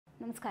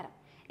നമസ്കാരം.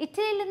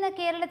 ഇറ്റലിയിൽ നിന്ന്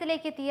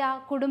കേരളത്തിലേക്ക് എത്തിയ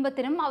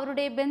കുടുംബത്തിനും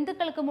അവരുടെ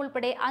ബന്ധുക്കൾക്കും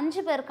ഉൾപ്പെടെ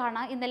 5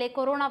 പേർക്കാണ് ഇന്നലെ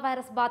കൊറോണ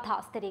വൈറസ് ബാധ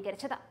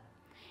സ്ഥിരീകരിച്ചത്.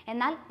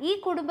 എന്നാൽ ഈ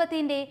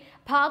കുടുംബത്തിന്റെ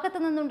ഭാഗത്തു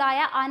നിന്നുണ്ടായ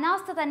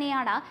അനാസ്ഥ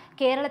തന്നെയാണ്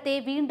കേരളത്തെ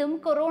വീണ്ടും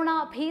കൊറോണ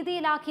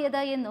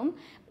ഭീതിയിലാക്കിയത് എന്നും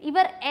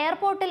ഇവർ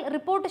എയർപോർട്ടിൽ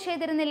റിപ്പോർട്ട്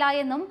ചെയ്തിരുന്നില്ല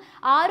എന്നും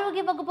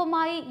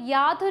ആരോഗ്യവകുപ്പുമായി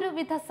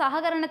യാതൊരുവിധ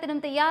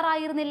സഹകരണത്തിനും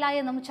തയ്യാറായിരുന്നില്ല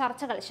എന്നും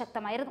ചർച്ചകൾ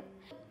ശക്തമായിരുന്നു.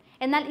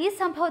 എന്നാൽ ഈ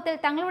സംഭവത്തിൽ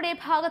തങ്ങളുടെ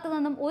ഭാഗത്തു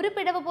നിന്നും ഒരു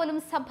പിഴവ് പോലും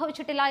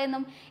സംഭവിച്ചിട്ടില്ല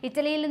എന്നും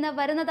ഇറ്റലിയിൽ നിന്ന്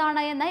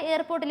വരുന്നതാണ് എന്ന്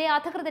എയർപോർട്ടിലെ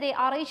അധികൃതരെ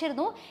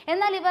അറിയിച്ചിരുന്നു.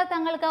 എന്നാൽ ഇവർ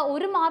തങ്ങൾക്ക്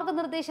ഒരു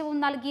മാർഗനിർദ്ദേശവും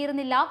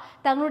നൽകിയിരുന്നില്ല,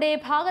 തങ്ങളുടെ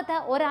ഭാഗത്ത്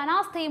ഒരു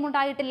അനാസ്ഥയും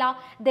ഉണ്ടായിട്ടില്ല,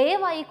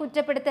 ദയവായി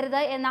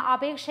കുറ്റപ്പെടുത്തരുത് എന്ന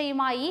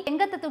അപേക്ഷയുമായി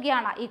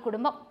രംഗത്തെത്തുകയാണ് ഈ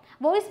കുടുംബം.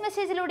 വോയിസ്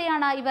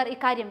മെസ്സേജിലൂടെയാണ് ഇവർ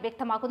ഇക്കാര്യം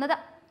വ്യക്തമാക്കുന്നത്.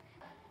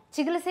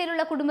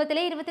 ചികിത്സയിലുള്ള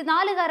കുടുംബത്തിലെ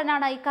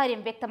 24-കാരനാണ്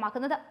ഇക്കാര്യം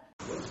വ്യക്തമാക്കുന്നത്.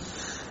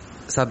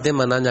 സത്യം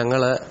പറഞ്ഞാൽ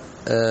ഞങ്ങള്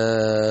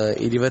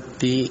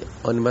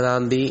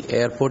 29-ാം തീയതി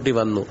എയർപോർട്ടിൽ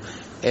വന്നു.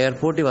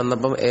 എയർപോർട്ടിൽ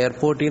വന്നപ്പം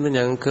എയർപോർട്ടിൽ നിന്ന്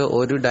ഞങ്ങൾക്ക്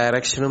ഒരു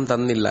ഡയറക്ഷനും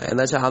തന്നില്ല.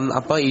 എന്താ വെച്ചാൽ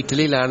അപ്പൊ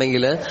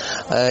ഇറ്റലിയിലാണെങ്കിൽ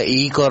ഈ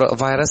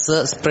വൈറസ്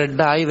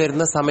സ്പ്രെഡ് ആയി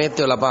വരുന്ന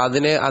സമയത്തേ ഉള്ളു. അപ്പൊ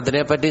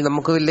അതിനെപ്പറ്റി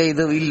നമുക്ക് വലിയ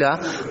ഇത് ഇല്ല.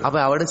 അപ്പൊ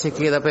അവിടെ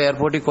ചെക്ക് ചെയ്തപ്പോ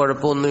എയർപോർട്ടിൽ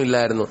കുഴപ്പമൊന്നും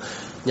ഇല്ലായിരുന്നു.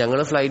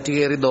 ഞങ്ങള് ഫ്ലൈറ്റ്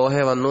കയറി ദോഹ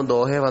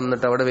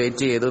വന്നിട്ട് അവിടെ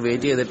വെയിറ്റ്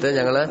ചെയ്തിട്ട്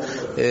ഞങ്ങള്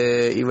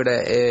ഇവിടെ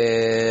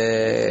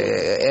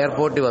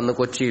എയർപോർട്ടിൽ വന്നു.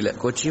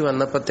 കൊച്ചി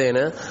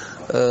വന്നപ്പോഴത്തേന്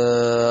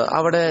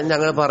അവിടെ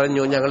ഞങ്ങൾ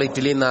പറഞ്ഞു, ഞങ്ങൾ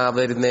ഇറ്റലിയിൽ നിന്നാ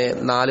വരുന്നേ,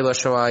 4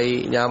 വർഷമായി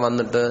ഞാൻ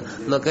വന്നിട്ട്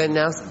എന്നൊക്കെ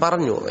ഞാൻ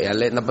പറഞ്ഞു.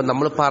 അല്ലെ, അപ്പം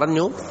നമ്മൾ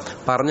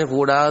പറഞ്ഞു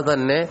കൂടാതെ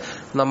തന്നെ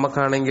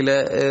നമുക്കാണെങ്കിൽ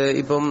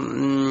ഇപ്പം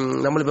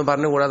നമ്മളിപ്പം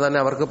പറഞ്ഞു കൂടാതെ തന്നെ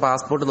അവർക്ക്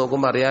പാസ്പോർട്ട്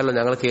നോക്കുമ്പോൾ അറിയാമല്ലോ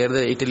ഞങ്ങൾ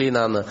കയറിയത് ഇറ്റലിയിൽ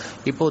നിന്നാന്ന്.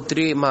 ഇപ്പൊ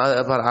ഒത്തിരി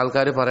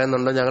ആൾക്കാർ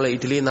പറയുന്നുണ്ട് ഞങ്ങൾ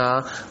ഇറ്റലിയിൽ നിന്നാ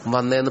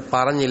വന്നതെന്ന്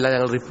പറഞ്ഞില്ല,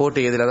 ഞങ്ങൾ റിപ്പോർട്ട്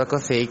ചെയ്തില്ല, അതൊക്കെ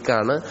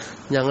ഫേക്കാണ്.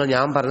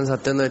 ഞാൻ പറഞ്ഞ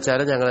സത്യം എന്ന് വെച്ചാൽ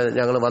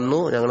ഞങ്ങൾ വന്നു,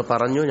 ഞങ്ങൾ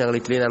പറഞ്ഞു ഞങ്ങൾ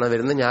ഇറ്റലിയിൽ നിന്നാണ്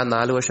വരുന്നത്, ഞാൻ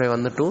 4 വർഷമായി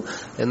വന്നിട്ടു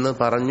എന്ന്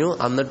പറഞ്ഞു.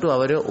 എന്നിട്ടും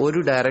അവർ ഒരു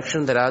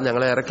ഡയറക്ഷൻ തരാതെ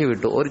ഞങ്ങളെ ഇറക്കി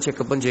വിട്ടു, ഒരു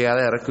ചെക്കപ്പും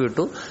ചെയ്യാതെ ഇറക്കി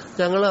വിട്ടു.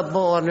 ഞങ്ങൾ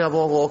അപ്പോൾ പറഞ്ഞു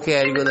അപ്പോൾ ഓക്കെ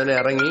ആയിരിക്കും തന്നെ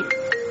ഇറങ്ങി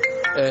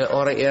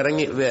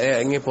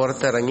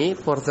പുറത്തിറങ്ങി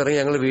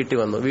ഞങ്ങൾ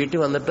വീട്ടിൽ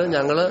വന്നിട്ട്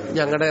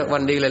ഞങ്ങളുടെ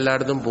വണ്ടിയിൽ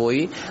എല്ലായിടത്തും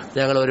പോയി.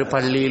 ഞങ്ങൾ ഒരു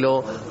പള്ളിയിലോ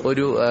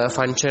ഒരു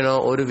ഫംഗ്ഷനോ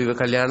ഒരു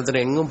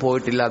കല്യാണത്തിനോ എങ്ങും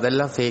പോയിട്ടില്ല.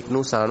 അതെല്ലാം ഫേക്ക്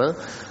ന്യൂസ് ആണ്.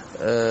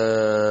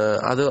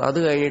 അത്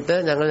കഴിഞ്ഞിട്ട്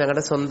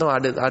ഞങ്ങളുടെ സ്വന്തം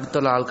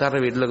അടുത്തുള്ള ആൾക്കാരുടെ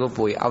വീട്ടിലൊക്കെ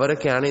പോയി.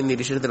 അവരൊക്കെയാണ് ഈ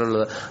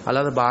നിരീക്ഷണത്തിലുള്ളത്.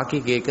 അല്ലാതെ ബാക്കി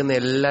കേൾക്കുന്ന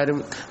എല്ലാവരും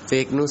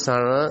ഫേക്ക് ന്യൂസ്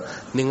ആണ്.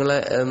 നിങ്ങളെ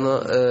ഒന്ന്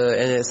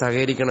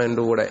സഹകരിക്കണം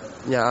എൻ്റെ കൂടെ,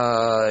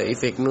 ഈ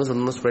ഫേക്ക് ന്യൂസ്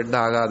ഒന്നും സ്പ്രെഡ്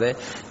ആകാതെ.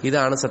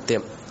 ഇതാണ്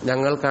സത്യം.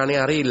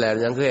 ഞങ്ങൾക്കാണെങ്കിൽ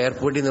അറിയില്ലായിരുന്നു, ഞങ്ങൾക്ക്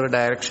എയർപോർട്ടിൽ നിന്ന് ഒരു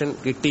ഡയറക്ഷൻ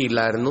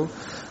കിട്ടിയില്ലായിരുന്നു.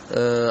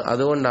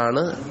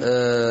 അതുകൊണ്ടാണ്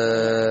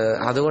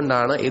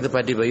ഇത്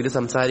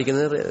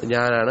സംസാരിക്കുന്നത്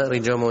ഞാനാണ്,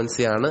 റിജോ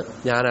മോൻസിയാണ്.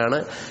 ഞാനാണ്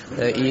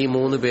ഈ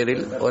 3 പേരിൽ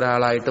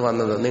ഒരാളായിട്ട്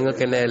വന്നത്.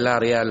 നിങ്ങൾക്ക് എന്നെ എല്ലാം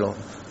അറിയാമല്ലോ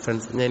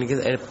ഫ്രണ്ട്സ്. എനിക്ക്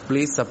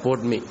പ്ലീസ്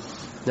സപ്പോർട്ട് മീ.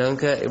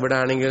 ഞങ്ങൾക്ക് ഇവിടെ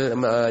ആണെങ്കിൽ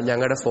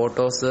ഞങ്ങളുടെ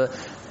ഫോട്ടോസ്,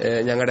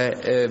 ഞങ്ങളുടെ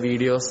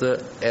വീഡിയോസ്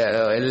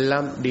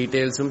എല്ലാം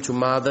ഡീറ്റെയിൽസും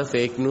ചുമ്മാതെ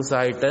ഫേക്ക് ന്യൂസ്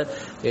ആയിട്ട്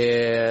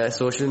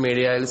സോഷ്യൽ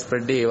മീഡിയയിൽ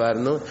സ്പ്രെഡ്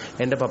ചെയ്യുമായിരുന്നു.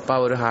 എൻ്റെ പപ്പ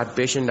ഒരു ഹാർട്ട്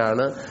പേഷ്യൻ്റ്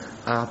ആണ്.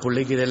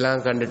 പുള്ളിക്ക് ഇതെല്ലാം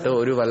കണ്ടിട്ട്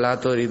ഒരു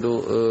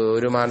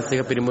ഒരു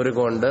മാനസിക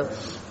പിരിമുറുക്കമുണ്ട്.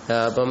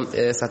 അപ്പം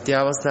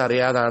സത്യാവസ്ഥ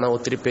അറിയാതാണ്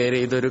ഒത്തിരി പേര്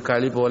ഇതൊരു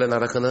കളി പോലെ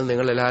നടക്കുന്നത്.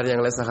 നിങ്ങൾ എല്ലാവരും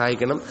ഞങ്ങളെ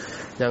സഹായിക്കണം.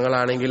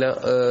 ഞങ്ങളാണെങ്കിൽ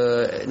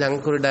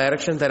ഞങ്ങൾക്കൊരു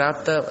ഡയറക്ഷൻ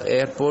തരാത്ത,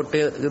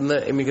 എയർപോർട്ടിൽ നിന്ന്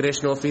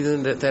ഇമിഗ്രേഷൻ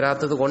ഓഫീസിൽ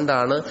തരാത്തത്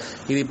കൊണ്ടാണ്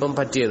ഇതിപ്പം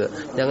പറ്റിയത്.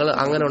 ഞങ്ങൾ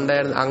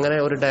അങ്ങനെ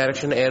ഒരു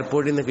ഡയറക്ഷൻ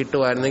എയർപോർട്ടിൽ നിന്ന്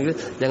കിട്ടുമായിരുന്നെങ്കിൽ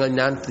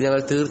ഞങ്ങൾ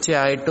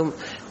തീർച്ചയായിട്ടും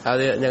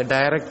അത്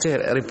ഡയറക്റ്റ്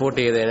റിപ്പോർട്ട്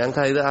ചെയ്തേ.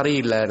 ഞങ്ങൾക്ക് ഇത്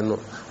അറിയില്ലായിരുന്നു,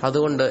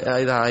 അതുകൊണ്ട്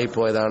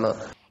ഇതായിപ്പോയതാണ്.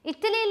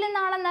 ഇറ്റലിയിൽ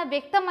നിന്നാണെന്ന്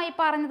വ്യക്തമായി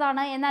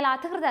പറഞ്ഞതാണ്. എന്നാൽ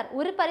അധികൃതർ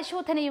ഒരു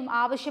പരിശോധനയും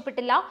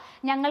ആവശ്യപ്പെട്ടില്ല.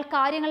 ഞങ്ങൾ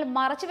കാര്യങ്ങൾ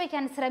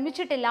മറച്ചുവെക്കാൻ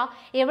ശ്രമിച്ചിട്ടില്ല.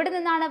 എവിടെ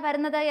നിന്നാണ്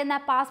വരുന്നത് എന്ന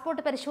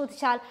പാസ്പോർട്ട്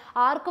പരിശോധിച്ചാൽ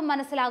ആർക്കും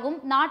മനസ്സിലാകും.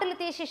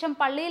 നാട്ടിലെത്തിയ ശേഷം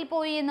പള്ളിയിൽ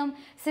പോയി എന്നും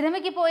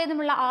സിനിമയ്ക്ക്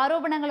പോയെന്നുമുള്ള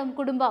ആരോപണങ്ങളും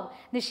കുടുംബം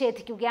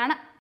നിഷേധിക്കുകയാണ്.